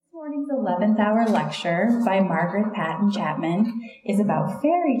11th hour lecture by Margaret, Patton, Chapman is about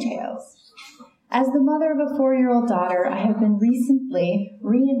fairy tales. As the mother of a 4-year-old daughter, I have been recently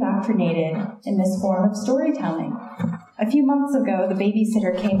re-indoctrinated in this form of storytelling. A few months ago, the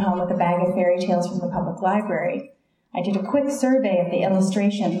babysitter came home with a bag of fairy tales from the public library. I did a quick survey of the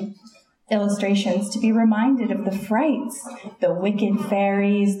illustrations to be reminded of the frights, the wicked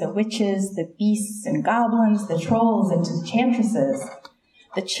fairies, the witches, the beasts and goblins, the trolls and enchantresses.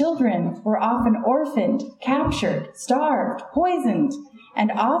 The children were often orphaned, captured, starved, poisoned, and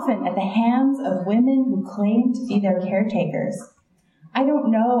often at the hands of women who claimed to be their caretakers. I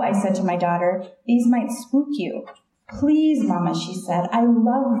don't know, I said to my daughter. These might spook you. Please, Mama, she said. I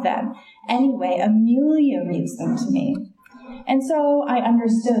love them. Anyway, Amelia reads them to me. And so I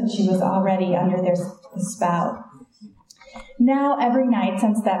understood she was already under their spell. Now, every night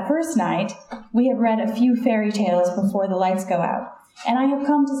since that first night, we have read a few fairy tales before the lights go out, and I have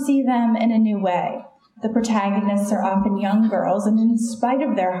come to see them in a new way. The protagonists are often young girls, and in spite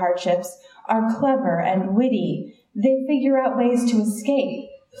of their hardships, are clever and witty. They figure out ways to escape,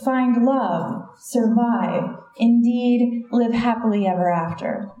 find love, survive, indeed, live happily ever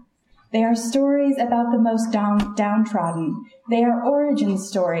after. They are stories about the most downtrodden. They are origin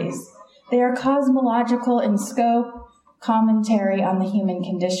stories. They are cosmological in scope, commentary on the human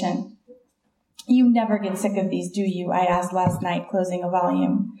condition. You never get sick of these, do you? I asked last night, closing a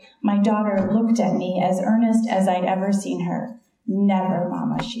volume. My daughter looked at me as earnest as I'd ever seen her. Never,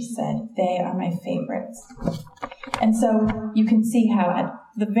 Mama, she said. They are my favorites. And so you can see how at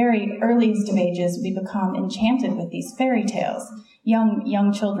the very earliest of ages we become enchanted with these fairy tales.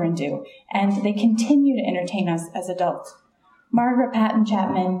 Young children do, and they continue to entertain us as adults. Margaret Patton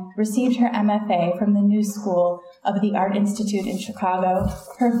Chapman received her MFA from the New School of the Art Institute in Chicago.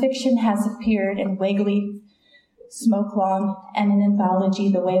 Her fiction has appeared in Wiggly, Smoke Long, and an anthology,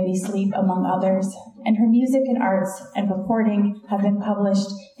 The Way We Sleep, among others. And her music and arts and reporting have been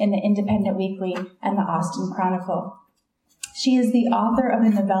published in the Independent Weekly and the Austin Chronicle. She is the author of a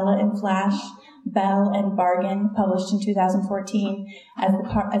novella in Flash, Bell and Bargain, published in 2014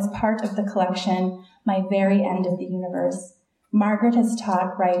 as part of the collection My Very End of the Universe. Margaret has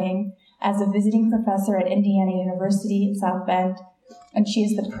taught writing as a visiting professor at Indiana University in South Bend, and she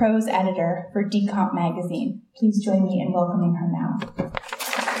is the prose editor for Decomp magazine. Please join me in welcoming her now.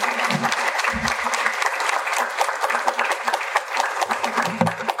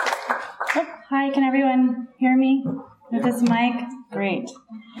 Oh, hi, can everyone hear me with this mic? Great.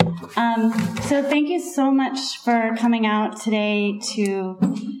 So thank you so much for coming out today to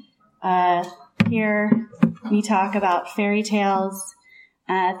hear me talk about fairy tales.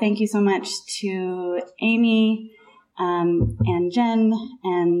 Thank you so much to Amy and Jen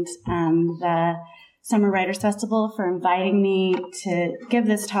and the Summer Writers Festival for inviting me to give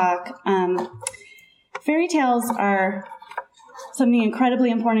this talk. Fairy tales are something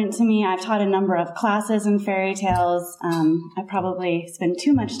incredibly important to me. I've taught a number of classes in fairy tales. I probably spend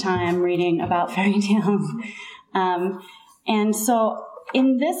too much time reading about fairy tales. And so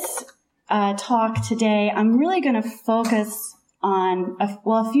in this talk today, I'm really going to focus on,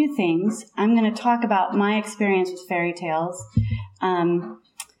 a few things. I'm going to talk about my experience with fairy tales and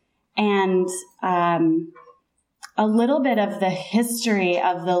a little bit of the history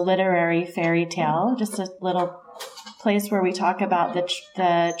of the literary fairy tale, just a little place where we talk about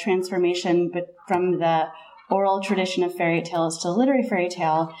the transformation from the oral tradition of fairy tales to literary fairy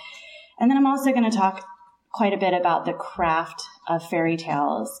tale. And then I'm also going to talk quite a bit about the craft of fairy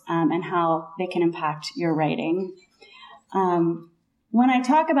tales and how they can impact your writing. When I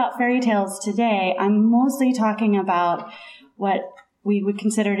talk about fairy tales today, I'm mostly talking about what we would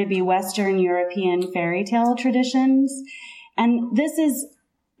consider to be Western European fairy tale traditions. And this is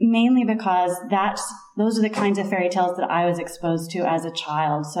mainly because those are the kinds of fairy tales that I was exposed to as a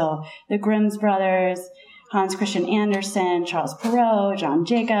child. So the Grimm's brothers, Hans Christian Andersen, Charles Perrault, John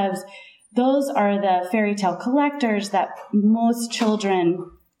Jacobs, those are the fairy tale collectors that most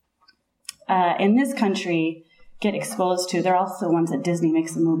children in this country get exposed to. They're also the ones that Disney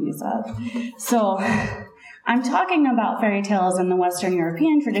makes the movies of. So I'm talking about fairy tales in the Western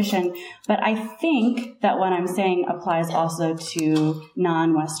European tradition, but I think that what I'm saying applies also to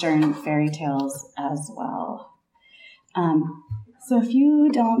non-Western fairy tales as well. So if you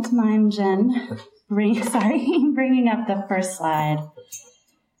don't mind, Jen, bringing up the first slide,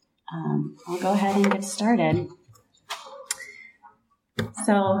 I'll go ahead and get started.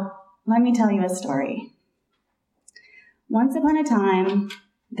 So let me tell you a story. Once upon a time,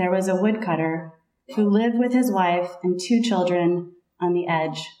 there was a woodcutter who lived with his wife and 2 children on the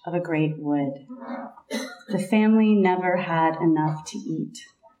edge of a great wood. The family never had enough to eat.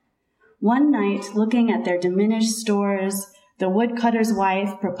 One night, looking at their diminished stores, the woodcutter's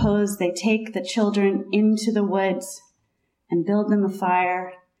wife proposed they take the children into the woods and build them a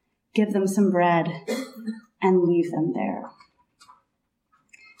fire, give them some bread, and leave them there.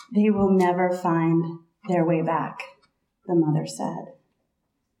 They will never find their way back, the mother said.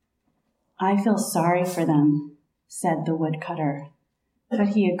 I feel sorry for them, said the woodcutter, but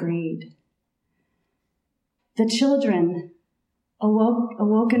he agreed. The children,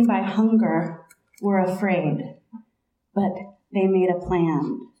 awoken by hunger, were afraid, but they made a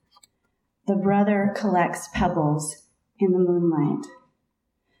plan. The brother collects pebbles in the moonlight.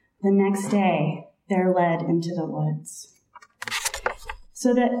 The next day, they're led into the woods.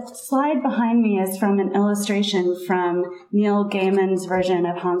 So the slide behind me is from an illustration from Neil Gaiman's version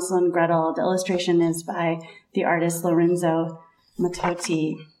of Hansel and Gretel. The illustration is by the artist Lorenzo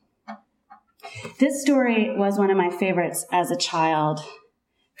Mattotti. This story was one of my favorites as a child.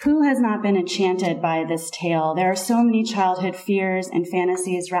 Who has not been enchanted by this tale? There are so many childhood fears and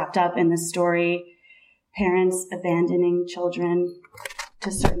fantasies wrapped up in this story. Parents abandoning children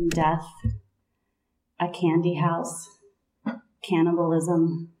to certain death, a candy house,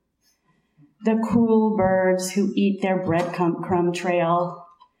 cannibalism, the cruel birds who eat their breadcrumb trail.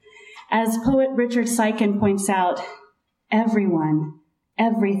 As poet Richard Sykin points out, everything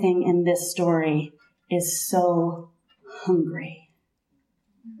in this story is so hungry.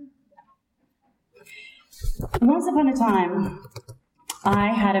 Once upon a time, I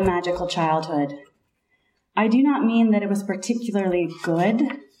had a magical childhood. I do not mean that it was particularly good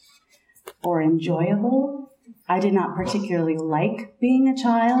or enjoyable. I did not particularly like being a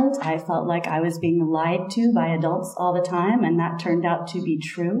child. I felt like I was being lied to by adults all the time, and that turned out to be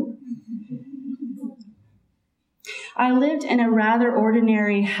true. I lived in a rather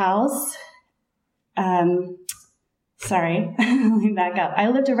ordinary house. Let me back up. I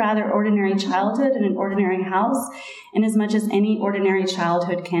lived a rather ordinary childhood in an ordinary house, in as much as any ordinary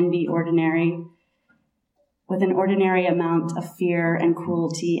childhood can be ordinary, with an ordinary amount of fear and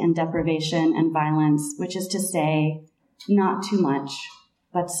cruelty and deprivation and violence, which is to say, not too much,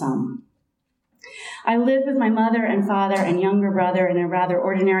 but some. I lived with my mother and father and younger brother in a rather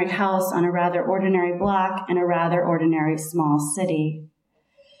ordinary house on a rather ordinary block in a rather ordinary small city.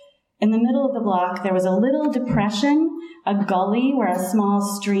 In the middle of the block, there was a little depression, a gully where a small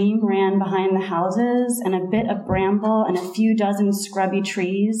stream ran behind the houses, and a bit of bramble and a few dozen scrubby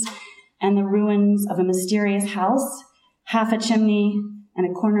trees, and the ruins of a mysterious house, half a chimney, and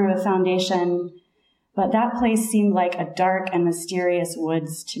a corner of a foundation. But that place seemed like a dark and mysterious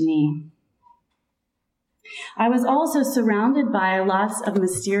woods to me. I was also surrounded by lots of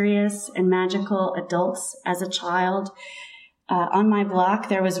mysterious and magical adults as a child. On my block,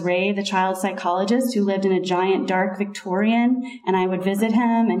 there was Ray, the child psychologist, who lived in a giant dark Victorian, and I would visit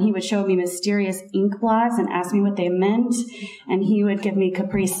him, and he would show me mysterious ink blots and ask me what they meant, and he would give me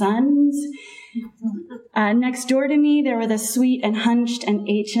Capri Suns. Next door to me, there were the sweet and hunched and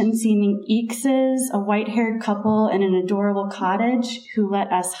ancient-seeming Eekses, a white-haired couple in an adorable cottage who let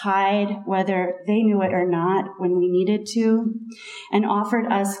us hide, whether they knew it or not, when we needed to, and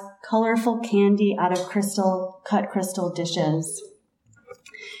offered us colorful candy out of cut crystal dishes.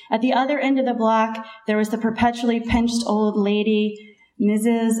 At the other end of the block, there was the perpetually pinched old lady,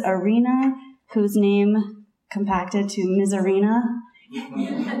 Mrs. Arena, whose name compacted to Ms. Arena.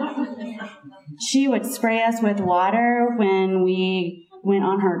 She would spray us with water when we went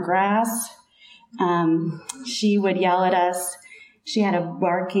on her grass. She would yell at us. She had a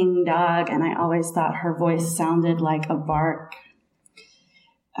barking dog, and I always thought her voice sounded like a bark.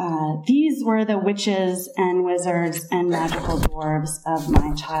 These were the witches and wizards and magical dwarves of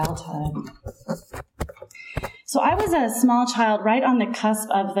my childhood. So I was a small child right on the cusp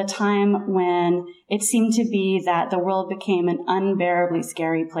of the time when it seemed to be that the world became an unbearably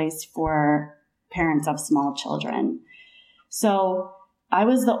scary place for parents of small children. So I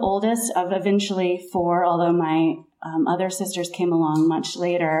was the oldest of eventually 4, although my other sisters came along much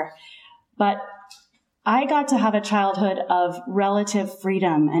later. But I got to have a childhood of relative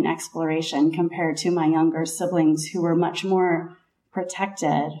freedom and exploration compared to my younger siblings who were much more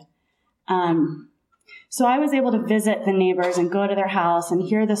protected. So I was able to visit the neighbors and go to their house and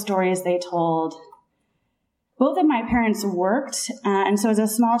hear the stories they told. Both of my parents worked, and so as a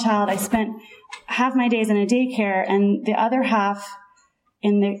small child, I spent half my days in a daycare and the other half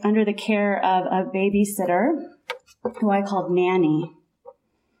under the care of a babysitter who I called Nanny.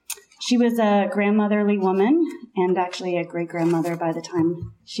 She was a grandmotherly woman and actually a great-grandmother by the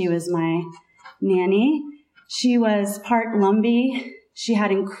time she was my nanny. She was part Lumbee. She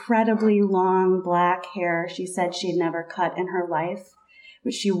had incredibly long black hair she said she'd never cut in her life,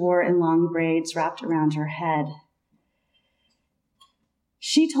 which she wore in long braids wrapped around her head.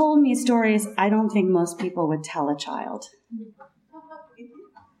 She told me stories I don't think most people would tell a child.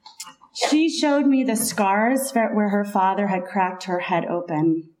 She showed me the scars where her father had cracked her head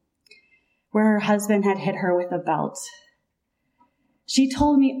open, where her husband had hit her with a belt. She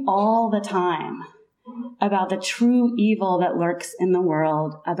told me all the time about the true evil that lurks in the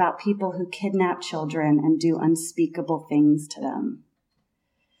world, about people who kidnap children and do unspeakable things to them.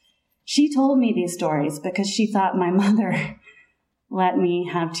 She told me these stories because she thought my mother let me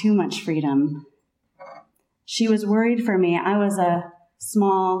have too much freedom. She was worried for me. I was a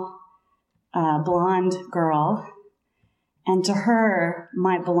small, blonde girl, and to her,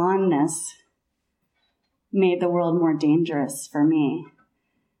 my blondness made the world more dangerous for me.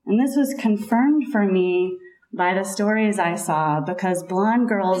 And this was confirmed for me by the stories I saw, because blonde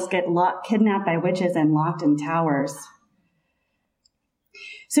girls get kidnapped by witches and locked in towers.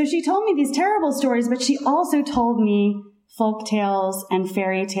 So she told me these terrible stories, but she also told me folk tales and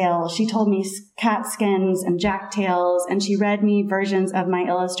fairy tales. She told me cat skins and jack tales, and she read me versions of my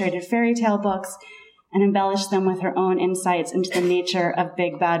illustrated fairy tale books and embellished them with her own insights into the nature of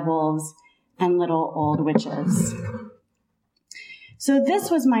big bad wolves and little old witches. So this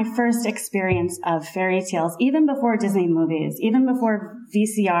was my first experience of fairy tales, even before Disney movies, even before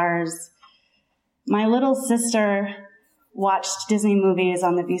VCRs. My little sister watched Disney movies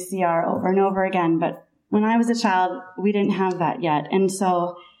on the VCR over and over again, but when I was a child, we didn't have that yet. And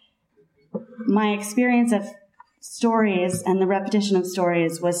so my experience of stories and the repetition of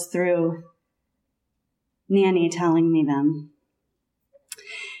stories was through Nanny telling me them.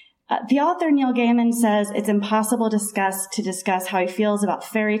 The author Neil Gaiman says it's impossible to discuss how he feels about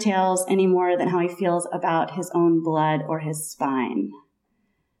fairy tales any more than how he feels about his own blood or his spine.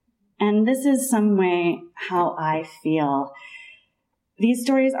 And this is some way how I feel. These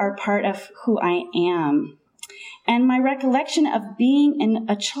stories are part of who I am. And my recollection of being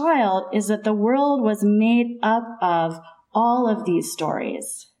a child is that the world was made up of all of these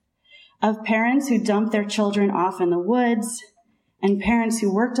stories, of parents who dumped their children off in the woods, and parents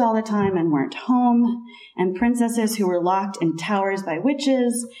who worked all the time and weren't home, and princesses who were locked in towers by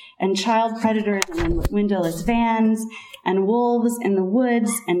witches, and child predators in windowless vans, and wolves in the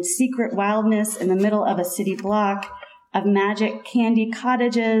woods, and secret wildness in the middle of a city block, of magic candy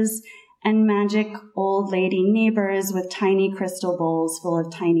cottages, and magic old lady neighbors with tiny crystal bowls full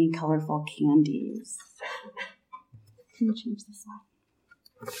of tiny colorful candies. Can you change the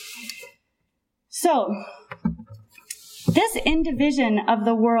slide? So, this indivision of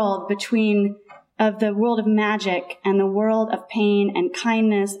the world of the world of magic and the world of pain and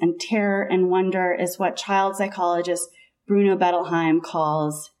kindness and terror and wonder is what child psychologist Bruno Bettelheim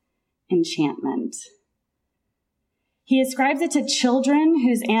calls enchantment. He ascribes it to children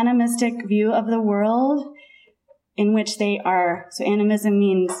whose animistic view of the world, in which they are, so animism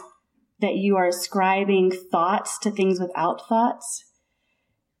means that you are ascribing thoughts to things without thoughts.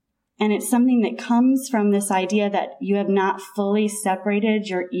 And it's something that comes from this idea that you have not fully separated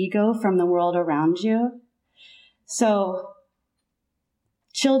your ego from the world around you. So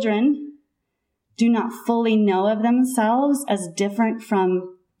children do not fully know of themselves as different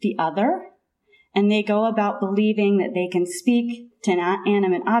from the other, and they go about believing that they can speak to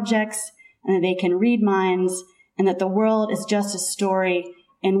inanimate objects and that they can read minds and that the world is just a story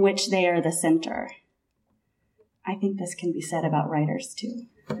in which they are the center. I think this can be said about writers too.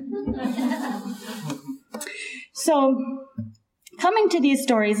 So, coming to these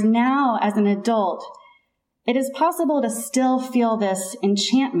stories now as an adult, it is possible to still feel this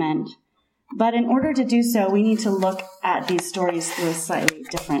enchantment, but in order to do so, we need to look at these stories through a slightly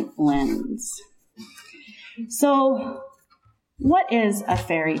different lens. So, what is a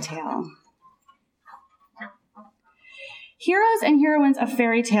fairy tale? Heroes and heroines of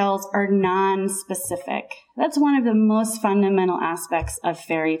fairy tales are non-specific. That's one of the most fundamental aspects of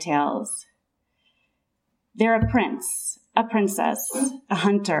fairy tales. They're a prince, a princess, a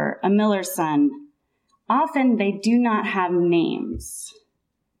hunter, a miller's son. Often they do not have names.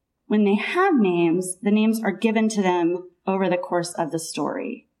 When they have names, the names are given to them over the course of the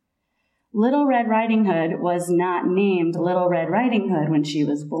story. Little Red Riding Hood was not named Little Red Riding Hood when she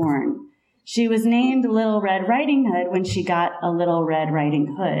was born. She was named Little Red Riding Hood when she got a Little Red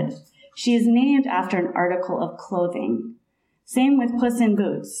Riding Hood. She is named after an article of clothing. Same with Puss in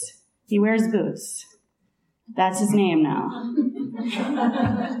Boots. He wears boots. That's his name now.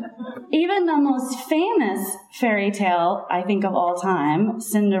 Even the most famous fairy tale, I think, of all time,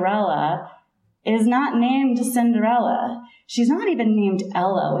 Cinderella, is not named Cinderella. She's not even named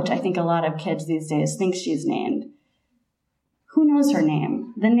Ella, which I think a lot of kids these days think she's named. Who knows her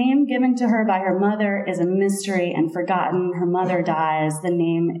name? The name given to her by her mother is a mystery and forgotten. Her mother dies. The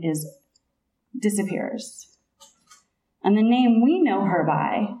name disappears. And the name we know her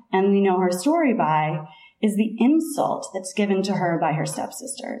by, and we know her story by, is the insult that's given to her by her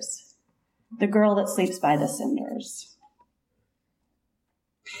stepsisters. The girl that sleeps by the cinders.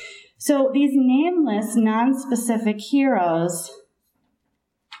 So these nameless, non-specific heroes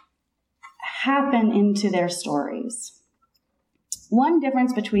happen into their stories. One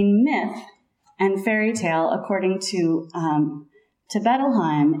difference between myth and fairy tale, according to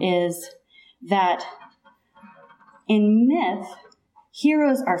Bettelheim, is that in myth,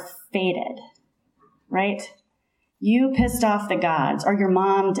 heroes are fated, right? You pissed off the gods, or your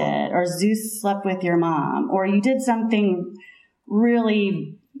mom did, or Zeus slept with your mom, or you did something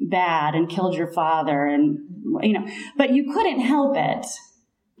really bad and killed your father, and but you couldn't help it.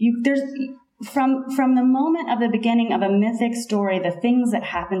 From the moment of the beginning of a mythic story, the things that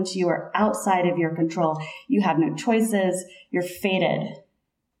happen to you are outside of your control. You have no choices. You're fated.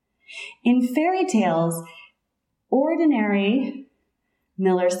 In fairy tales, ordinary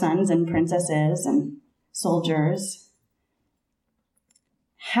miller's sons and princesses and soldiers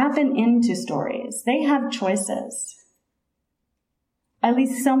happen into stories. They have choices. At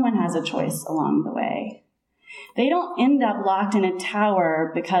least someone has a choice along the way. They don't end up locked in a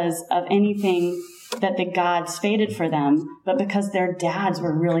tower because of anything that the gods fated for them, but because their dads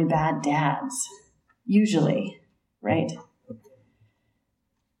were really bad dads, usually, right?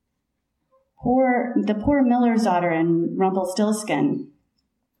 The poor miller's daughter in Rumpelstiltskin,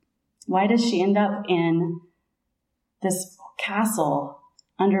 why does she end up in this castle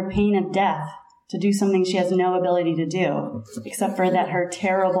under pain of death to do something she has no ability to do, except for that her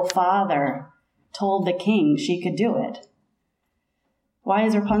terrible father told the king she could do it? Why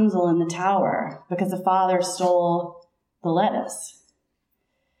is Rapunzel in the tower? Because the father stole the lettuce.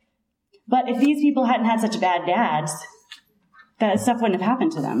 But if these people hadn't had such bad dads, that stuff wouldn't have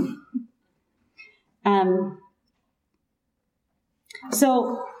happened to them.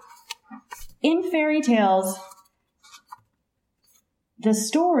 So in fairy tales, the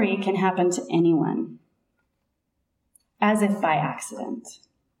story can happen to anyone, as if by accident.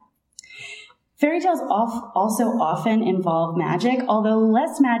 Fairy tales also often involve magic, although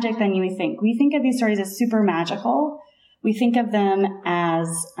less magic than you think. We think of these stories as super magical. We think of them as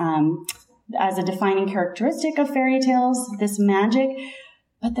a defining characteristic of fairy tales, this magic,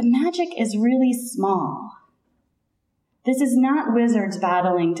 but the magic is really small. This is not wizards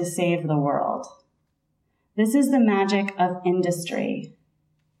battling to save the world. This is the magic of industry.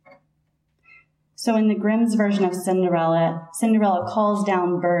 So in the Grimm's version of Cinderella, Cinderella calls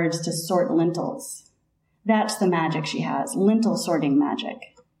down birds to sort lentils. That's the magic she has, lentil sorting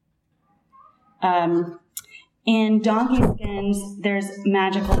magic. In donkey skins, there's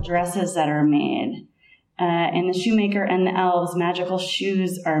magical dresses that are made. In the shoemaker and the elves, magical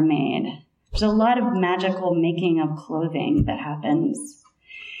shoes are made. There's a lot of magical making of clothing that happens.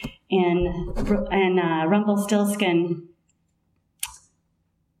 In Rumpelstiltskin,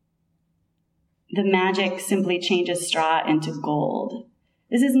 the magic simply changes straw into gold.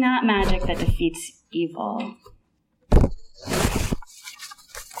 This is not magic that defeats evil.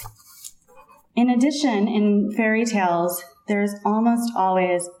 In addition, in fairy tales, there's almost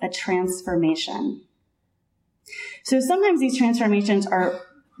always a transformation. So sometimes these transformations are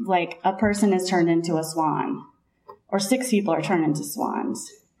like a person is turned into a swan, or 6 people are turned into swans,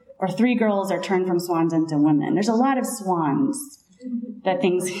 or 3 girls are turned from swans into women. There's a lot of swans that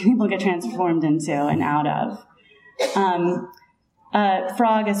people get transformed into and out of. A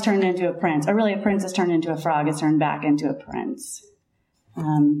frog is turned into a prince, or really a prince is turned into a frog, is turned back into a prince.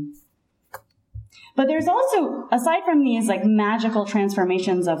 But there's also, aside from these like magical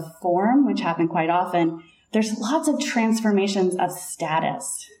transformations of form, which happen quite often, there's lots of transformations of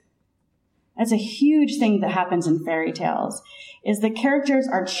status. That's a huge thing that happens in fairy tales, is the characters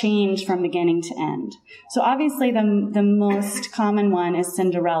are changed from beginning to end. So obviously the most common one is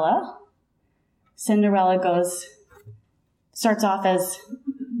Cinderella. Cinderella starts off as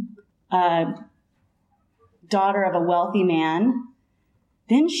a daughter of a wealthy man.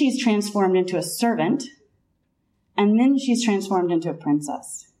 Then she's transformed into a servant. And then she's transformed into a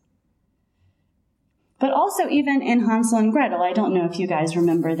princess. But also even in Hansel and Gretel, I don't know if you guys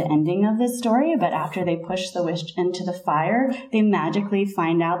remember the ending of this story, but after they push the witch into the fire, they magically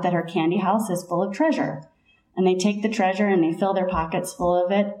find out that her candy house is full of treasure. And they take the treasure and they fill their pockets full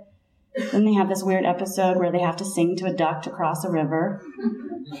of it. Then they have this weird episode where they have to sing to a duck to cross a river.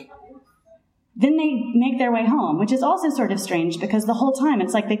 then they make their way home, which is also sort of strange because the whole time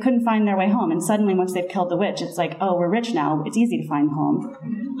it's like they couldn't find their way home. And suddenly once they've killed the witch, it's like, oh, we're rich now. It's easy to find home.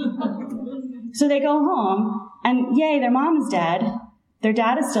 So they go home and yay, their mom is dead. Their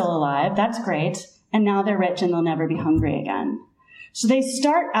dad is still alive. That's great. And now they're rich and they'll never be hungry again. So they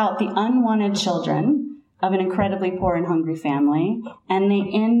start out the unwanted children of an incredibly poor and hungry family, and they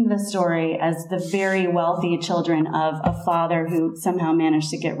end the story as the very wealthy children of a father who somehow managed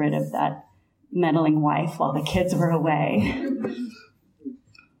to get rid of that meddling wife while the kids were away.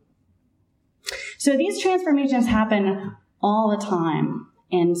 So these transformations happen all the time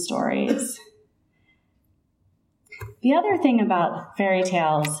in stories. The other thing about fairy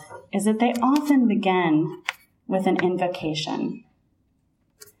tales is that they often begin with an invocation.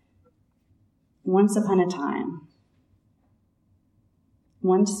 Once upon a time.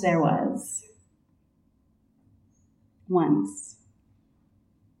 Once there was. Once.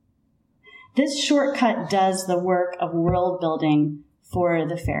 This shortcut does the work of world building for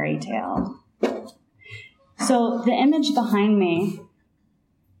the fairy tale. So the image behind me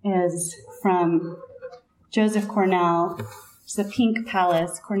is from Joseph Cornell. It's the Pink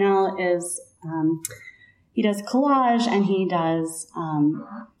Palace. Cornell is, he does collage and he does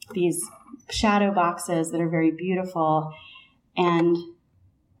these shadow boxes that are very beautiful. And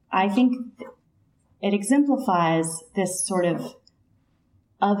I think it exemplifies this sort of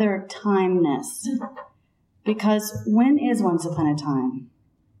other timeness. Because when is once upon a time?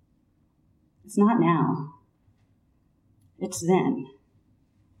 It's not now. It's then.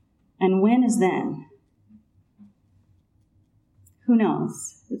 And when is then? Who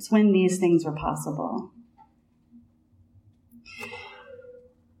knows? It's when these things were possible.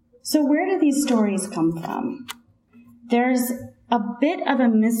 So where do these stories come from? There's a bit of a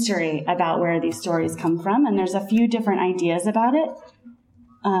mystery about where these stories come from, and there's a few different ideas about it.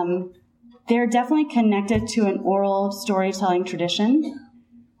 They're definitely connected to an oral storytelling tradition.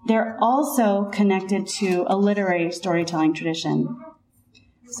 They're also connected to a literary storytelling tradition.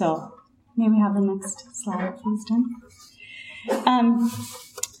 So, may we have the next slide, please, Jen?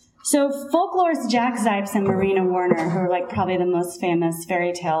 So folklorists Jack Zipes and Marina Warner, who are like probably the most famous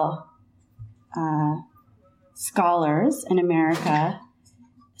fairy tale scholars in America,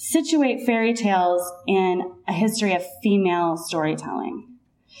 situate fairy tales in a history of female storytelling.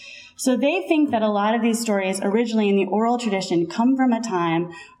 So they think that a lot of these stories originally in the oral tradition come from a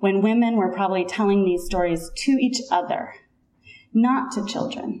time when women were probably telling these stories to each other, not to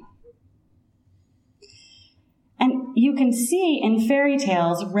children. And you can see in fairy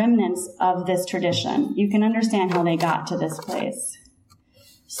tales remnants of this tradition. You can understand how they got to this place.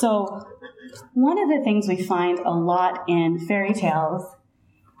 So one of the things we find a lot in fairy tales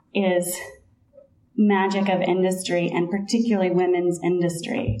is magic of industry, and particularly women's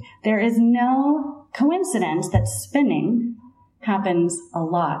industry. There is no coincidence that spinning happens a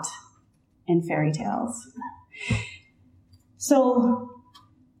lot in fairy tales. So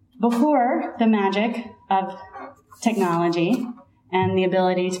before the magic of technology and the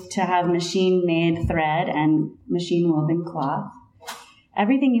ability to have machine-made thread and machine-woven cloth,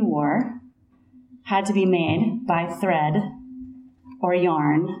 everything you wore had to be made by thread or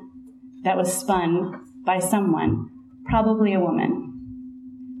yarn that was spun by someone, probably a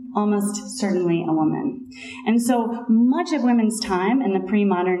woman, almost certainly a woman. And so much of women's time in the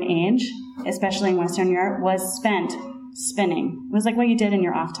pre-modern age, especially in Western Europe, was spent spinning. It was like what you did in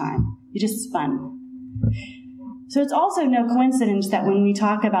your off time. You just spun. So it's also no coincidence that when we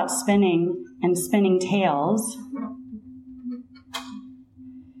talk about spinning and spinning tales,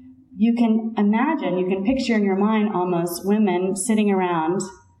 you can imagine, you can picture in your mind almost women sitting around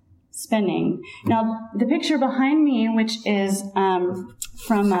spinning. Now, the picture behind me, which is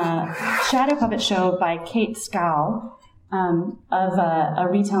from a shadow puppet show by Kate Scow of a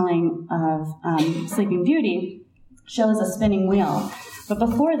retelling of Sleeping Beauty, shows a spinning wheel. But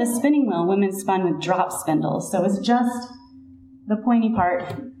before the spinning wheel, women spun with drop spindles. So it was just the pointy part,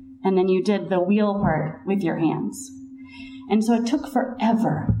 and then you did the wheel part with your hands. And so it took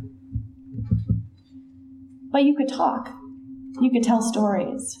forever. But you could talk. You could tell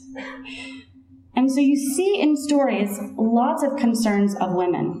stories. And so you see in stories lots of concerns of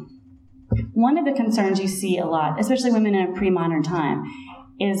women. One of the concerns you see a lot, especially women in a pre-modern time,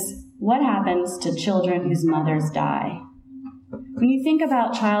 is what happens to children whose mothers die. When you think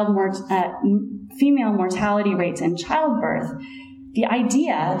about female mortality rates in childbirth, the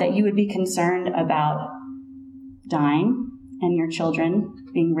idea that you would be concerned about dying and your children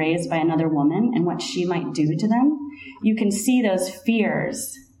being raised by another woman and what she might do to them, you can see those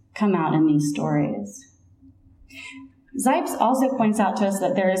fears come out in these stories. Zipes also points out to us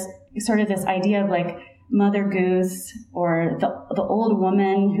that there is sort of this idea of like Mother Goose, or the old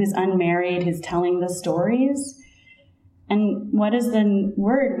woman who's unmarried, who's telling the stories. And what is the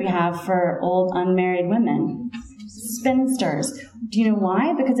word we have for old unmarried women? Spinsters. Do you know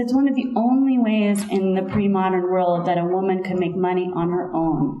why? Because it's one of the only ways in the pre-modern world that a woman could make money on her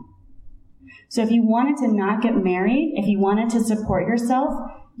own. So if you wanted to not get married, if you wanted to support yourself,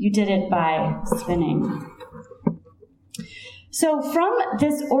 you did it by spinning. So from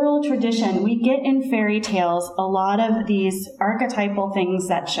this oral tradition, we get in fairy tales a lot of these archetypal things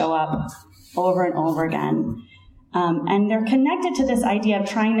that show up over and over again. And they're connected to this idea of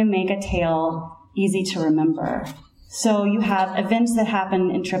trying to make a tale easy to remember. So you have events that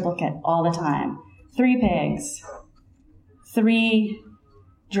happen in triplicate all the time. 3 pigs, 3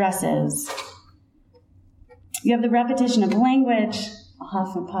 dresses. You have the repetition of language. I'll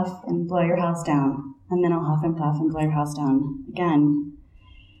huff and puff and blow your house down. And then I'll huff and puff and blow your house down again.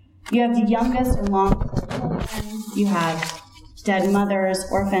 You have the youngest and longest children. You have dead mothers,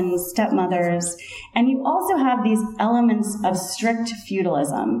 orphans, stepmothers. And you also have these elements of strict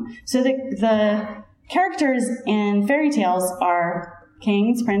feudalism. So the characters in fairy tales are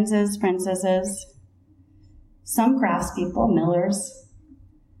kings, princes, princesses, some craftspeople, millers,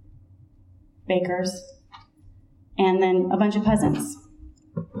 bakers, and then a bunch of peasants.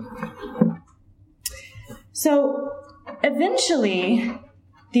 So eventually,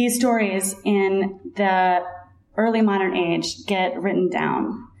 these stories in the early modern age get written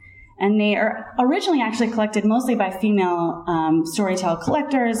down. And they are originally actually collected mostly by female storytell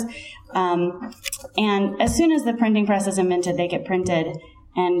collectors. And as soon as the printing press is invented, they get printed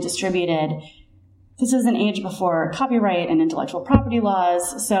and distributed. This is an age before copyright and intellectual property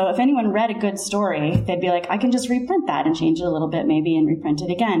laws. So if anyone read a good story, they'd be like, I can just reprint that and change it a little bit maybe and reprint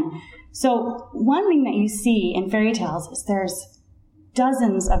it again. So one thing that you see in fairy tales is there's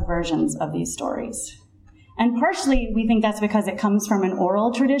dozens of versions of these stories. And partially we think that's because it comes from an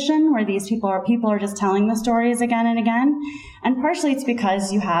oral tradition where these people are just telling the stories again and again. And partially it's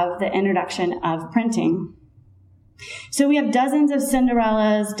because you have the introduction of printing. So we have dozens of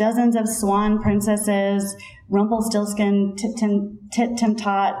Cinderellas, dozens of swan princesses, Rumpelstiltskin,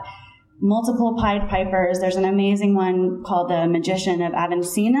 Tit-Tim-Tot, multiple Pied Pipers. There's an amazing one called The Magician of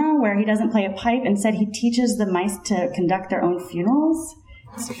Avicenna, where he doesn't play a pipe. Instead, he teaches the mice to conduct their own funerals.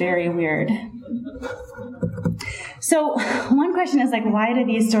 It's very weird. So one question is like, why do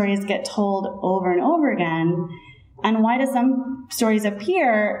these stories get told over and over again? And why do some stories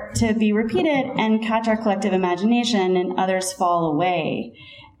appear to be repeated and catch our collective imagination and others fall away?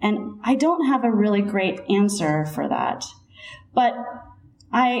 And I don't have a really great answer for that. But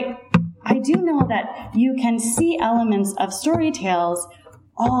I do know that you can see elements of fairy tales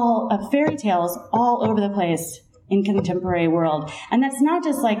all over the place in contemporary world. And that's not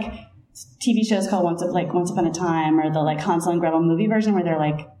just like TV shows called Once Upon a Time, or the like Hansel and Gretel movie version where they're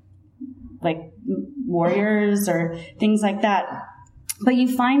like warriors or things like that. But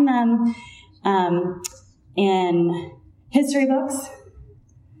you find them in history books.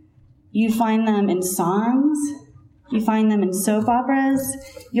 You find them in songs. You find them in soap operas.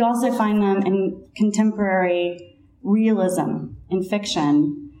 You also find them in contemporary realism, in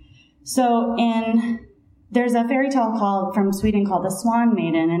fiction. So there's a fairy tale from Sweden called The Swan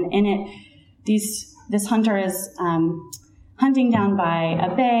Maiden, and in it, this hunter is hunting down by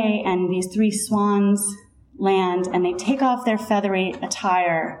a bay, and these 3 swans land, and they take off their feathery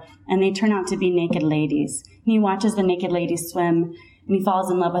attire, and they turn out to be naked ladies. And he watches the naked ladies swim, and he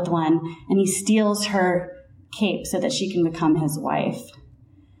falls in love with one, and he steals her cape so that she can become his wife.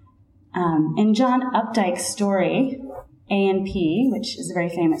 In John Updike's story, A&P, which is very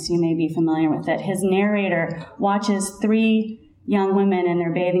famous, you may be familiar with it, his narrator watches 3 young women in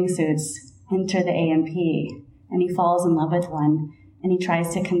their bathing suits enter the A&P, and he falls in love with one, and he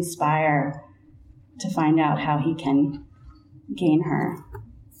tries to conspire to find out how he can gain her.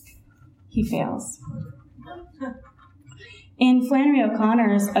 He fails. In Flannery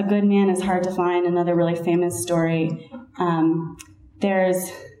O'Connor's A Good Man is Hard to Find, another really famous story,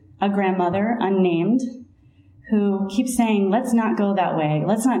 there's a grandmother, unnamed, who keeps saying, let's not go that way,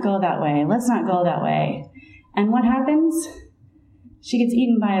 let's not go that way, let's not go that way. And what happens? She gets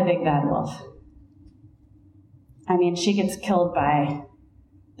eaten by a big bad wolf. I mean, she gets killed by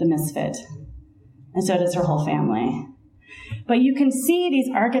the misfit. And so does her whole family. But you can see these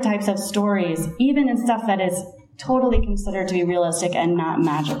archetypes of stories, even in stuff that is totally considered to be realistic and not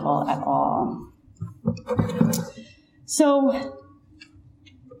magical at all. So,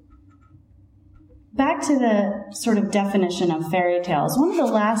 back to the sort of definition of fairy tales. One of the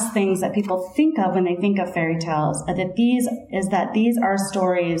last things that people think of when they think of fairy tales is that these are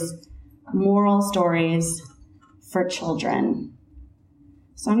stories, moral stories for children.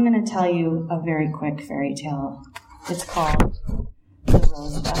 So I'm going to tell you a very quick fairy tale. It's called The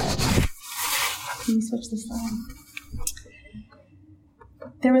Rosebud. Can you switch the slide?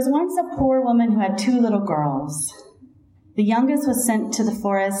 There was once a poor woman who had 2 little girls. The youngest was sent to the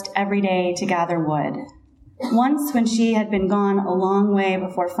forest every day to gather wood. Once, when she had been gone a long way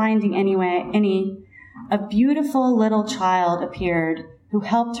before finding any, a beautiful little child appeared who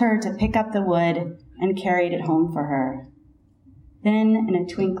helped her to pick up the wood and carried it home for her. Then, in a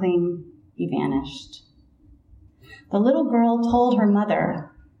twinkling, he vanished. The little girl told her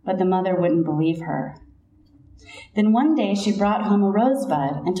mother, but the mother wouldn't believe her. Then one day she brought home a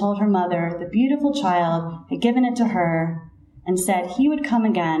rosebud and told her mother the beautiful child had given it to her and said he would come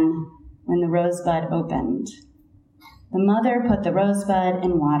again when the rosebud opened. The mother put the rosebud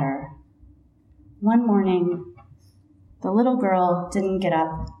in water. One morning, the little girl didn't get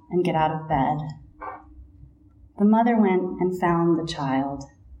up and get out of bed. The mother went and found the child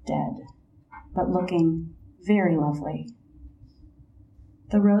dead, but looking very lovely.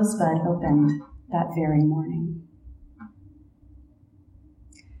 The rosebud opened that very morning.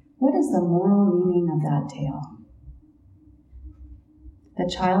 What is the moral meaning of that tale?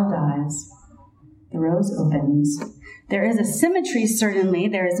 The child dies. The rose opens. There is a symmetry, certainly.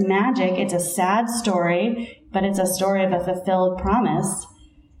 There is magic. It's a sad story, but it's a story of a fulfilled promise.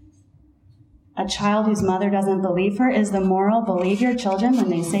 A child whose mother doesn't believe her, is the moral believe your children when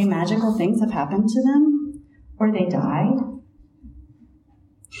they say magical things have happened to them or they died?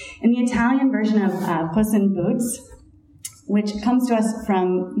 In the Italian version of Puss in Boots, which comes to us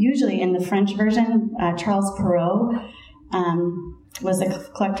from, usually in the French version, Charles Perrault was a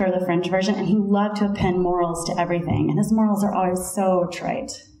collector of the French version, and he loved to append morals to everything. And his morals are always so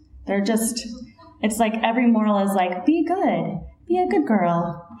trite. They're just, it's like every moral is like, be good, be a good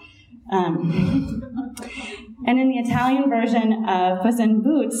girl. And in the Italian version of Puss in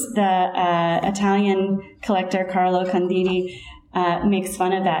Boots, the Italian collector Carlo Conditi makes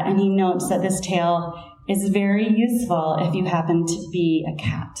fun of that, and he notes that this tale is very useful if you happen to be a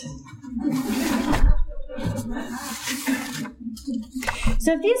cat.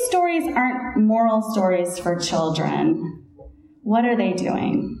 So if these stories aren't moral stories for children, what are they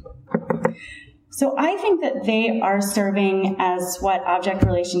doing? So I think that they are serving as what object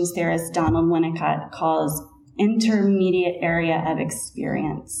relations theorist Donald Winnicott calls intermediate area of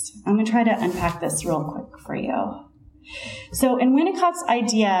experience. I'm going to try to unpack this real quick for you. So in Winnicott's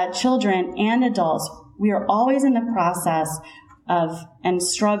idea, children and adults, we are always in the process of and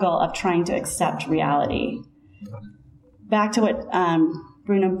struggle of trying to accept reality. Back to what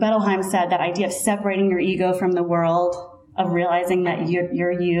Bruno Bettelheim said, that idea of separating your ego from the world, of realizing that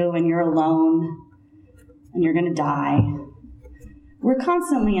you're you and you're alone and you're going to die. We're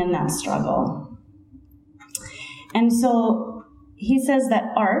constantly in that struggle. And so he says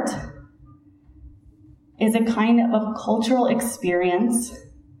that art is a kind of cultural experience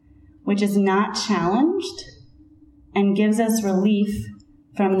which is not challenged and gives us relief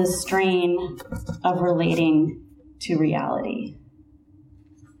from the strain of relating to reality.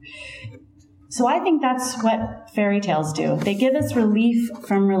 So I think that's what fairy tales do. They give us relief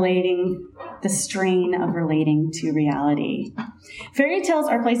from the strain of relating to reality. Fairy tales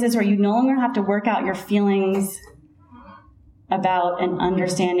are places where you no longer have to work out your feelings about an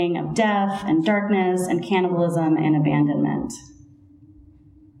understanding of death and darkness and cannibalism and abandonment.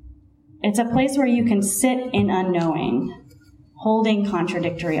 It's a place where you can sit in unknowing, holding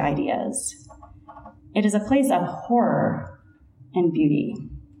contradictory ideas. It is a place of horror and beauty.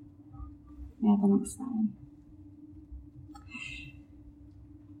 May I have the next slide?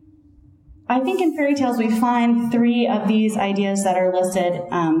 I think in fairy tales we find 3 of these ideas that are listed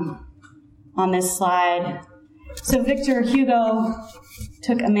on this slide. So Victor Hugo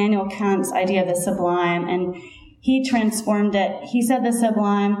took Immanuel Kant's idea of the sublime and he transformed it. He said the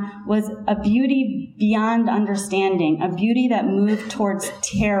sublime was a beauty beyond understanding, a beauty that moved towards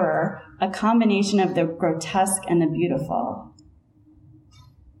terror, a combination of the grotesque and the beautiful.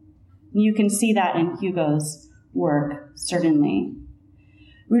 You can see that in Hugo's work, certainly.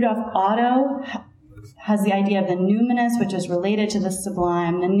 Rudolf Otto has the idea of the numinous, which is related to the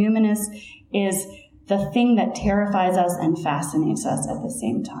sublime. The numinous is the thing that terrifies us and fascinates us at the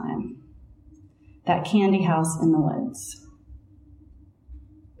same time. That candy house in the woods.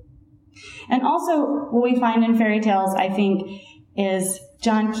 And also what we find in fairy tales, I think, is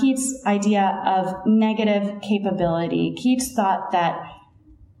John Keats' idea of negative capability. Keats thought that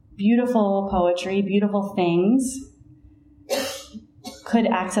beautiful poetry, beautiful things, could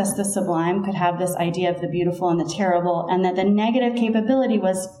access the sublime, could have this idea of the beautiful and the terrible, and that the negative capability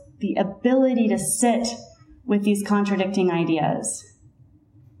was the ability to sit with these contradicting ideas,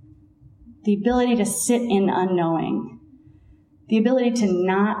 the ability to sit in unknowing, the ability to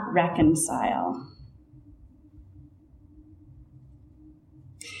not reconcile.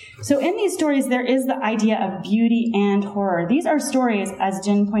 So in these stories, there is the idea of beauty and horror. These are stories, as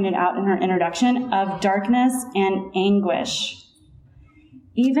Jen pointed out in her introduction, of darkness and anguish.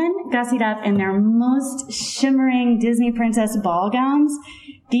 Even gussied up in their most shimmering Disney princess ball gowns,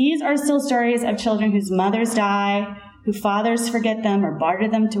 these are still stories of children whose mothers die, whose fathers forget them or barter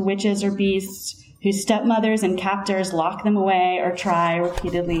them to witches or beasts, whose stepmothers and captors lock them away or try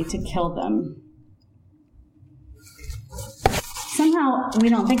repeatedly to kill them. Somehow, we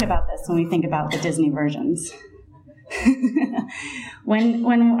don't think about this when we think about the Disney versions.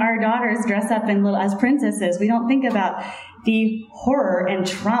 when our daughters dress up as princesses, we don't think about the horror and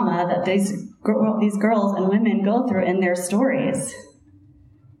trauma that these girls and women go through in their stories.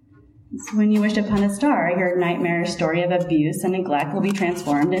 It's when you wish upon a star, your nightmare story of abuse and neglect will be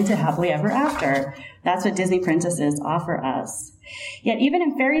transformed into happily ever after. That's what Disney princesses offer us. Yet even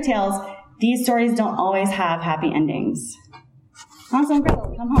in fairy tales, these stories don't always have happy endings. Hansel and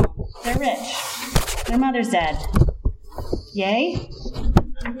Gretel come home. They're rich. Their mother's dead. Yay?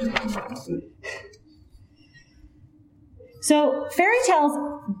 So fairy tales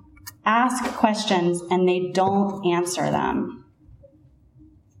ask questions and they don't answer them.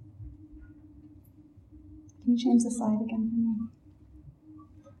 Can you change the slide again for me?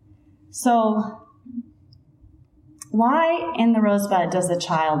 So, why in the rosebud does the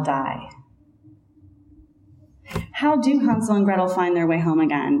child die? How do Hansel and Gretel find their way home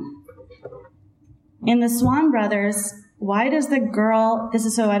again? In the Swan Brothers, why does the girl, I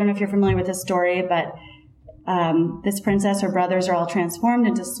don't know if you're familiar with this story, but this princess, her brothers are all transformed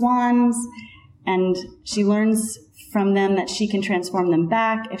into swans, and she learns from them that she can transform them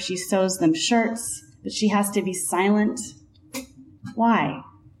back if she sews them shirts, but she has to be silent. Why?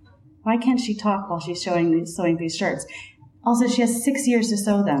 Why can't she talk while she's sewing these shirts? Also, she has 6 years to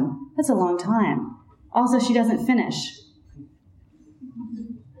sew them. That's a long time. Also, she doesn't finish.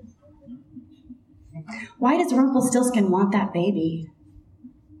 Why does Rumpelstiltskin want that baby?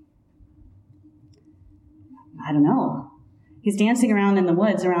 I don't know. He's dancing around in the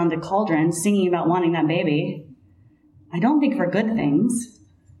woods around a cauldron, singing about wanting that baby. I don't think for good things.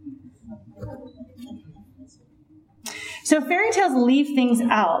 So fairy tales leave things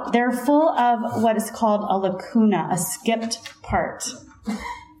out. They're full of what is called a lacuna, a skipped part.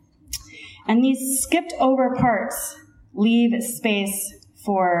 And these skipped over parts leave space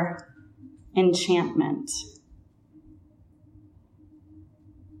for enchantment.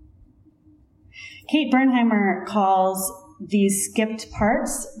 Kate Bernheimer calls these skipped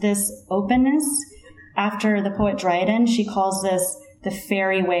parts, this openness, after the poet Dryden, she calls this the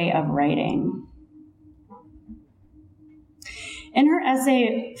fairy way of writing. In her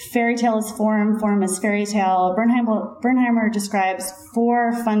essay, Fairytale is Form, Form is Fairytale, Bernheimer describes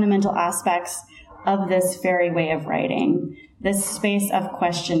 4 fundamental aspects of this fairy way of writing, this space of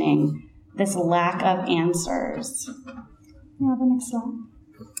questioning, this lack of answers. You have the next slide.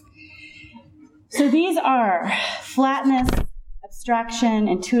 So these are flatness, abstraction,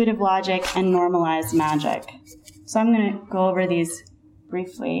 intuitive logic, and normalized magic. So I'm going to go over these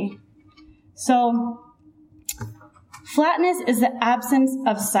briefly. So flatness is the absence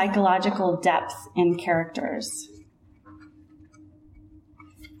of psychological depth in characters.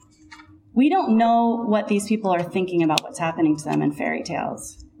 We don't know what these people are thinking about what's happening to them in fairy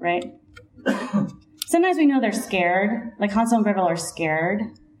tales, right? Sometimes we know they're scared, like Hansel and Gretel are scared.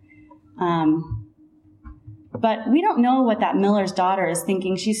 But we don't know what that miller's daughter is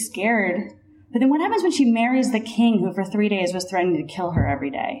thinking. She's scared. But then what happens when she marries the king who for 3 days was threatening to kill her every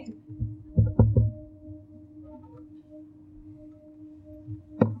day?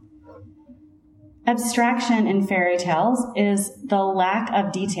 Abstraction in fairy tales is the lack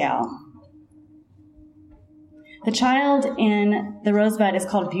of detail. The child in The Rosebud is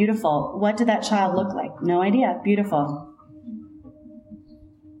called Beautiful. What did that child look like? No idea. Beautiful.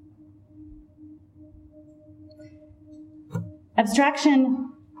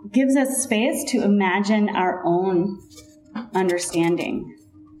 Abstraction gives us space to imagine our own understanding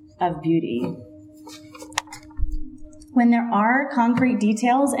of beauty. When there are concrete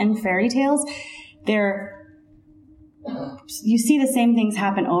details in fairy tales, you see the same things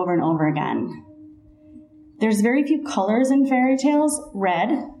happen over and over again. There's very few colors in fairy tales. Red,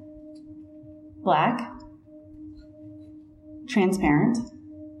 black, transparent,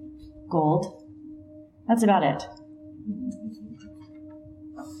 gold. That's about it.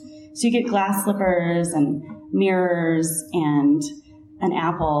 So you get glass slippers and mirrors and an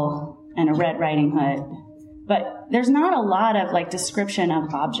apple and a red riding hood. But there's not a lot of like description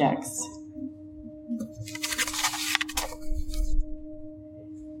of objects.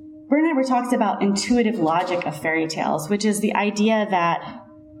 Bernheimer talks about intuitive logic of fairy tales, which is the idea that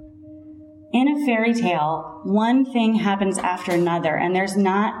in a fairy tale, one thing happens after another, and there's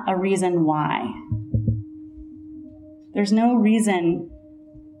not a reason why. There's no reason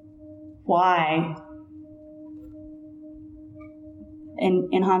why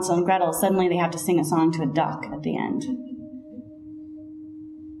in Hansel and Gretel, suddenly they have to sing a song to a duck at the end.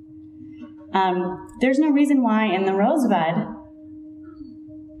 There's no reason why in the Rosebud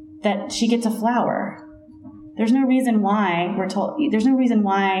that she gets a flower. There's no reason why there's no reason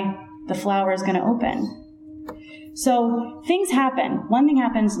why the flower is going to open. So things happen. One thing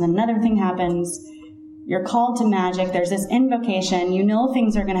happens and another thing happens. You're called to magic. There's this invocation. You know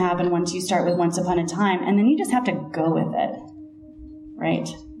things are going to happen once you start with Once Upon a Time, and then you just have to go with it, right?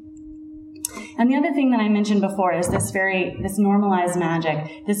 And the other thing that I mentioned before is this normalized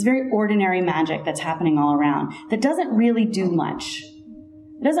magic, this very ordinary magic that's happening all around that doesn't really do much.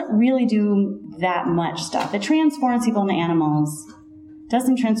 It doesn't really do that much stuff. It transforms people into animals, does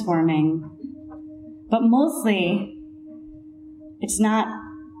some transforming, but mostly it's not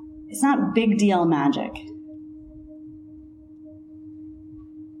big deal magic.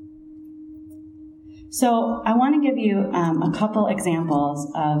 So I want to give you a couple examples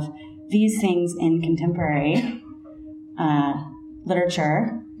of these things in contemporary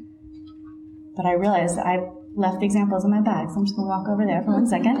literature, but I realized that I left the examples in my bag, so I'm just going to walk over there for 1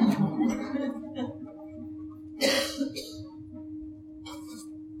 second.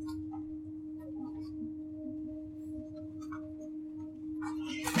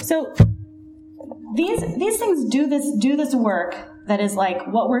 So these things do this work that is like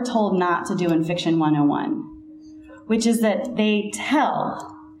what we're told not to do in Fiction 101, which is that they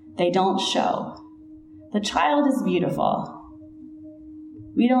tell, they don't show. The child is beautiful.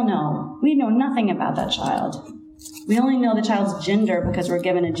 We don't know. We know nothing about that child. We only know the child's gender because we're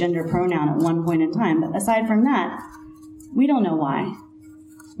given a gender pronoun at one point in time. But aside from that, we don't know why.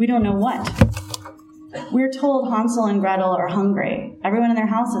 We don't know what. We're told Hansel and Gretel are hungry. Everyone in their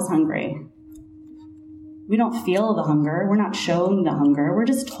house is hungry. We don't feel the hunger. We're not shown the hunger. We're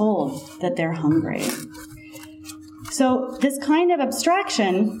just told that they're hungry. So this kind of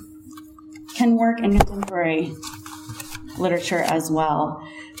abstraction can work in contemporary literature as well.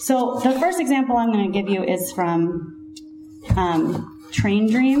 So the first example I'm going to give you is from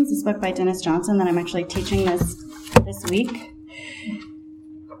Train Dreams, this book by Dennis Johnson that I'm actually teaching this week.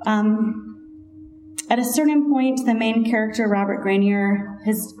 At a certain point, the main character, Robert Grenier,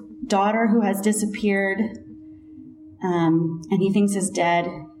 his daughter who has disappeared, and he thinks is dead.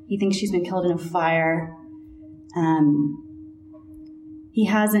 He thinks she's been killed in a fire. He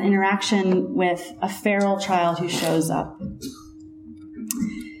has an interaction with a feral child who shows up.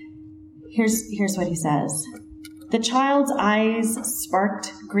 Here's what he says. The child's eyes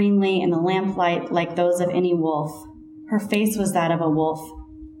sparked greenly in the lamplight like those of any wolf. Her face was that of a wolf,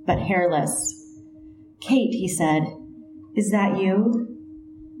 but hairless. Kate, he said, is that you?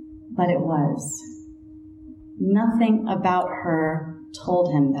 But it was. Nothing about her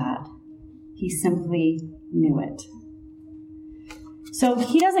told him that. He simply knew it. So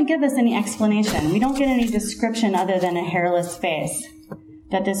he doesn't give us any explanation. We don't get any description other than a hairless face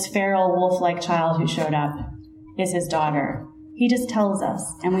that this feral wolf-like child who showed up is his daughter. He just tells us,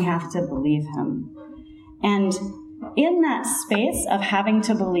 and we have to believe him. And in that space of having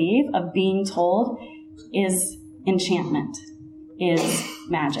to believe, of being told, is enchantment, is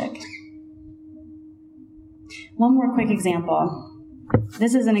magic. One more quick example.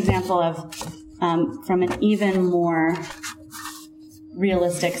 This is an example of from an even more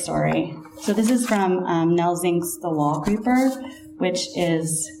realistic story. So this is from Nell Zink's The Wall Creeper, which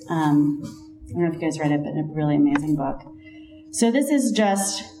is, I don't know if you guys read it, but a really amazing book. So this is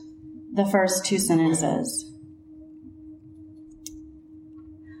just the first two sentences.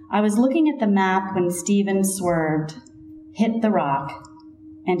 I was looking at the map when Stephen swerved, hit the rock,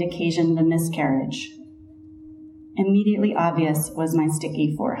 and occasioned the miscarriage. Immediately obvious was my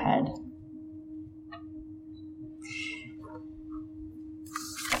sticky forehead.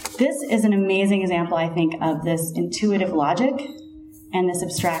 This is an amazing example, I think, of this intuitive logic and this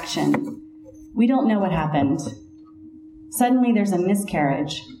abstraction. We don't know what happened. Suddenly there's a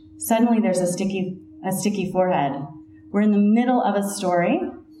miscarriage. Suddenly there's a sticky forehead. We're in the middle of a story,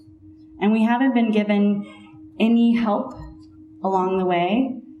 and we haven't been given any help along the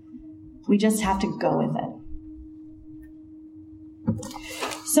way. We just have to go with it.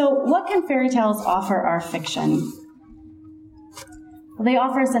 So what can fairy tales offer our fiction? Well, they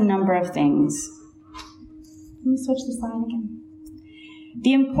offer us a number of things. Let me switch the slide again.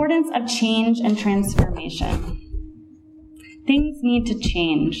 The importance of change and transformation. Things need to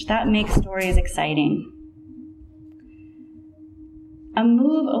change. That makes stories exciting. A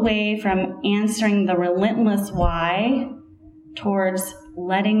move away from answering the relentless why towards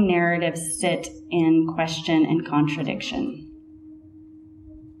letting narratives sit in question and contradiction.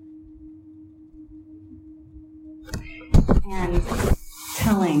 And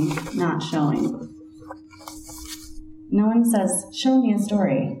telling, not showing. No one says, show me a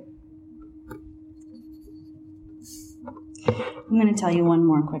story. I'm going to tell you one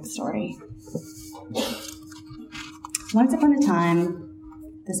more quick story. Once upon a time,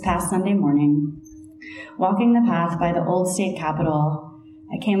 this past Sunday morning, walking the path by the old state capitol,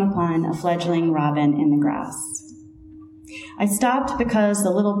 I came upon a fledgling robin in the grass. I stopped because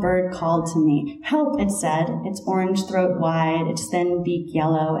the little bird called to me. Help, it said, its orange throat wide, its thin beak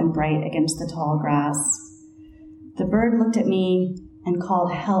yellow and bright against the tall grass. The bird looked at me and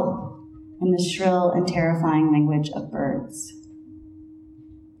called help in the shrill and terrifying language of birds.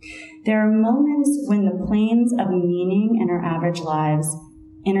 There are moments when the planes of meaning in our average lives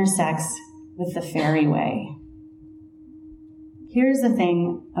intersects with the fairy way. Here's the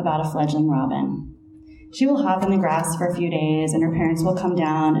thing about a fledgling robin. She will hop in the grass for a few days, and her parents will come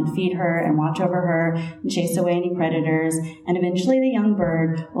down and feed her and watch over her and chase away any predators, and eventually the young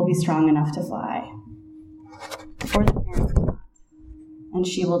bird will be strong enough to fly. Or the parents will not, and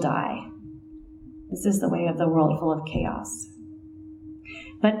she will die. This is the way of the world full of chaos.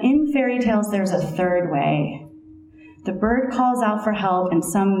 But in fairy tales, there's a third way. The bird calls out for help, and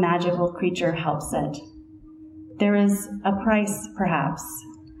some magical creature helps it. There is a price, perhaps.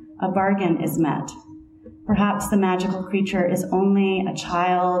 A bargain is met. Perhaps the magical creature is only a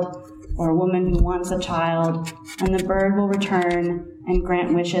child or a woman who wants a child, and the bird will return and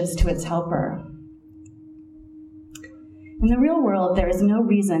grant wishes to its helper. In the real world, there is no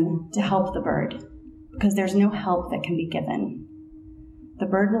reason to help the bird, because there's no help that can be given. The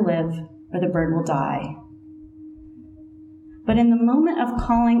bird will live, or the bird will die. But in the moment of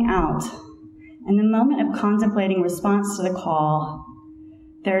calling out, in the moment of contemplating response to the call,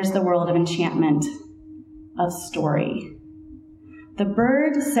 there's the world of enchantment, of story. The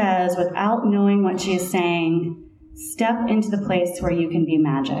bird says, without knowing what she is saying, step into the place where you can be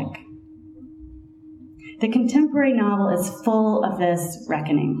magic. The contemporary novel is full of this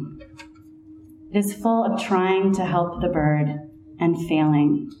reckoning. It is full of trying to help the bird and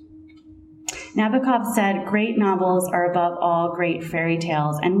failing. Nabokov said, great novels are above all great fairy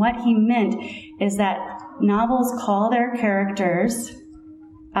tales. And what he meant is that novels call their characters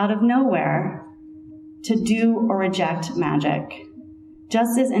out of nowhere to do or reject magic,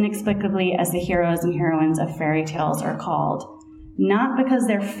 just as inexplicably as the heroes and heroines of fairy tales are called, not because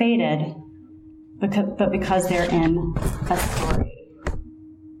they're fated, but because they're in a story.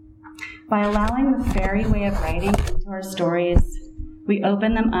 By allowing the fairy way of writing into our stories, we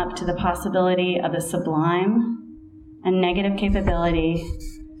open them up to the possibility of the sublime and negative capability,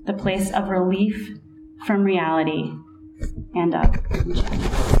 the place of relief from reality, and of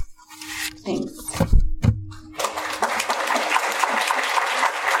enchantment. Thanks.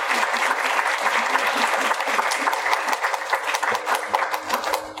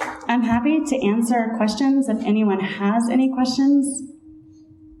 I'm happy to answer questions if anyone has any questions.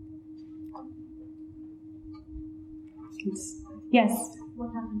 Yes?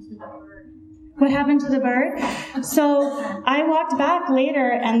 What happened to the bird? What happened to the bird? So I walked back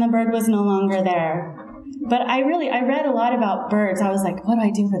later and the bird was no longer there. But I read a lot about birds. I was like, what do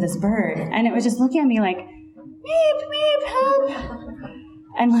I do for this bird? And it was just looking at me like, meep, meep, help.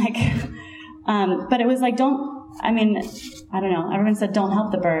 And like, but it was like, I don't know. Everyone said don't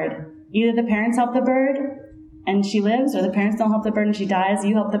help the bird. Either the parents help the bird and she lives, or the parents don't help the bird and she dies.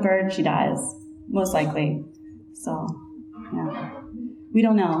 You help the bird, she dies. Most likely. So, yeah. We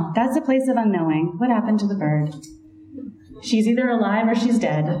don't know. That's a place of unknowing. What happened to the bird? She's either alive or she's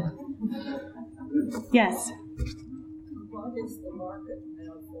dead. Yes? What is the market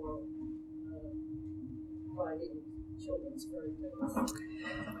now for writing children's fairy tales?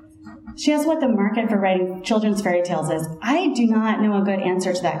 She asked what the market for writing children's fairy tales is. I do not know a good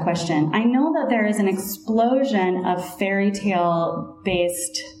answer to that question. I know that there is an explosion of fairy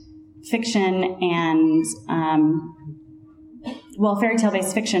tale-based fiction and, fairy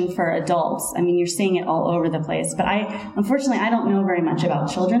tale-based fiction for adults. I mean, you're seeing it all over the place. But unfortunately, I don't know very much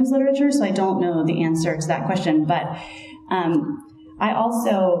about children's literature, so I don't know the answer to that question. But I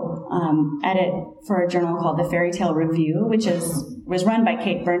also edit for a journal called the Fairytale Review, which was run by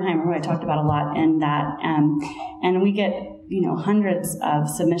Kate Bernheimer, who I talked about a lot in that. And we get hundreds of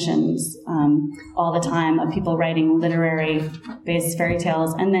submissions all the time of people writing literary-based fairy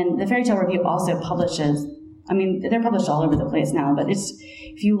tales. And then the Fairytale Review also publishes. I mean, they're published all over the place now, but if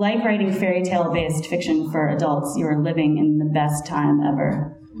you like writing fairy tale-based fiction for adults, you are living in the best time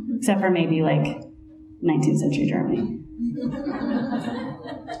ever, except for maybe like 19th century Germany.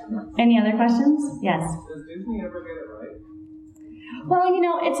 Any other questions? Yes. Does Disney ever get it right? Well,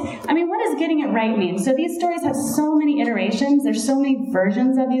 what does getting it right mean? So these stories have so many iterations. There's so many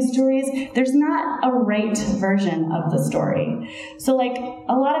versions of these stories. There's not a right version of the story. So, like,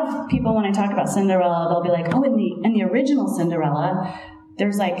 a lot of people, when I talk about Cinderella, they'll be like, oh, in the original Cinderella,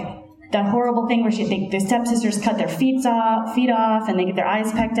 there's like that horrible thing where the stepsisters cut their feet off and they get their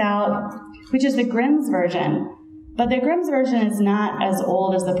eyes pecked out, which is the Grimm's version. But the Grimm's version is not as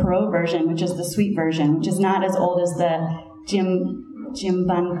old as the Perrault version, which is the sweet version, which is not as old as the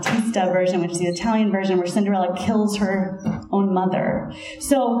Giambattista version, which is the Italian version where Cinderella kills her own mother.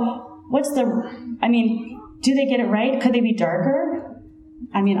 So do they get it right? Could they be darker?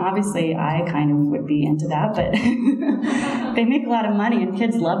 I mean, obviously, I kind of would be into that, but they make a lot of money and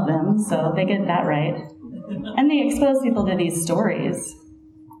kids love them, so they get that right. And they expose people to these stories.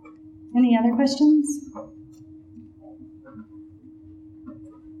 Any other questions?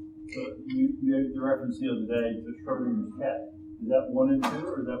 So you made the reference the other day to Schrodinger's cat. Is that 1 and 2,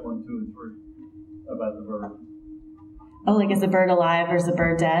 or is that 1, 2, and 3 about the bird? Oh, like is the bird alive or is the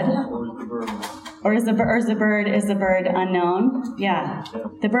bird dead? Or is the bird? Is the bird unknown? Yeah.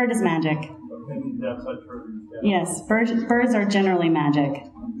 The bird is magic. Okay, outside Schrodinger's cat. Yes, birds are generally magic.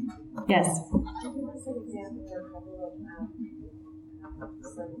 Yes. What's an example or a couple of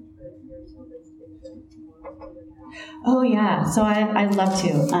some Oh, yeah. So I'd love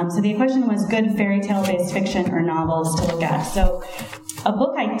to. So the question was good fairy tale-based fiction or novels to look at. So a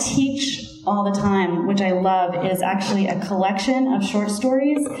book I teach all the time, which I love, is actually a collection of short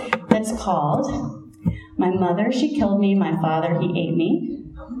stories that's called My Mother, She Killed Me, My Father, He Ate Me.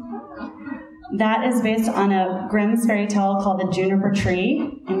 That is based on a Grimm's fairy tale called The Juniper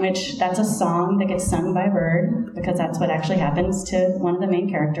Tree, in which that's a song that gets sung by a bird, because that's what actually happens to one of the main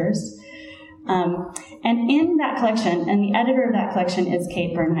characters. And in that collection, and the editor of that collection is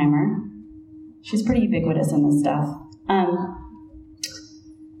Kate Bernheimer. She's pretty ubiquitous in this stuff.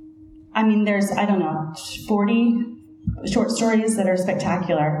 There's, 40 short stories that are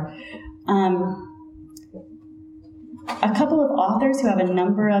spectacular. A couple of authors who have a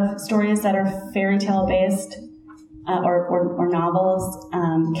number of stories that are fairy tale based or novels.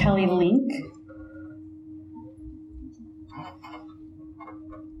 Kelly Link.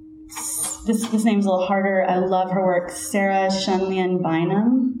 This name's a little harder. I love her work. Sarah Shunlian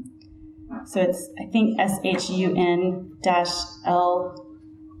Bynum. So it's, I think, SHUN-LIEN,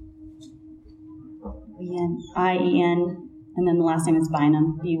 and then the last name is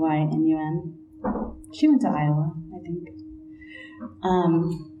Bynum, BYNUM. She went to Iowa, I think.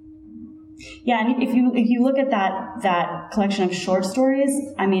 And if you look at that collection of short stories,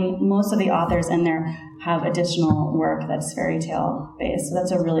 most of the authors in there have additional work that's fairy tale based. So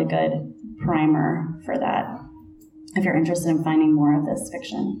that's a really good primer for that, if you're interested in finding more of this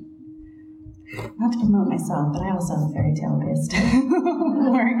fiction. Not to promote myself, but I also have fairy tale based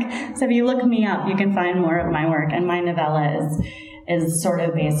work. So if you look me up, you can find more of my work. And my novella is sort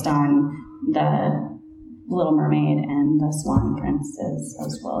of based on the Little Mermaid and the Swan Princess,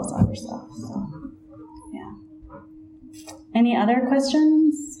 as well as other stuff. So, yeah. Any other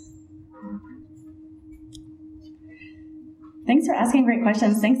questions? Thanks for asking great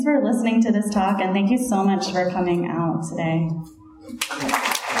questions. Thanks for listening to this talk, and thank you so much for coming out today.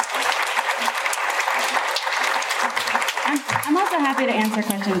 I'm also happy to answer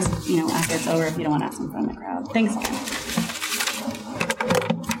questions, after it's over if you don't want to ask them from the crowd. Thanks again.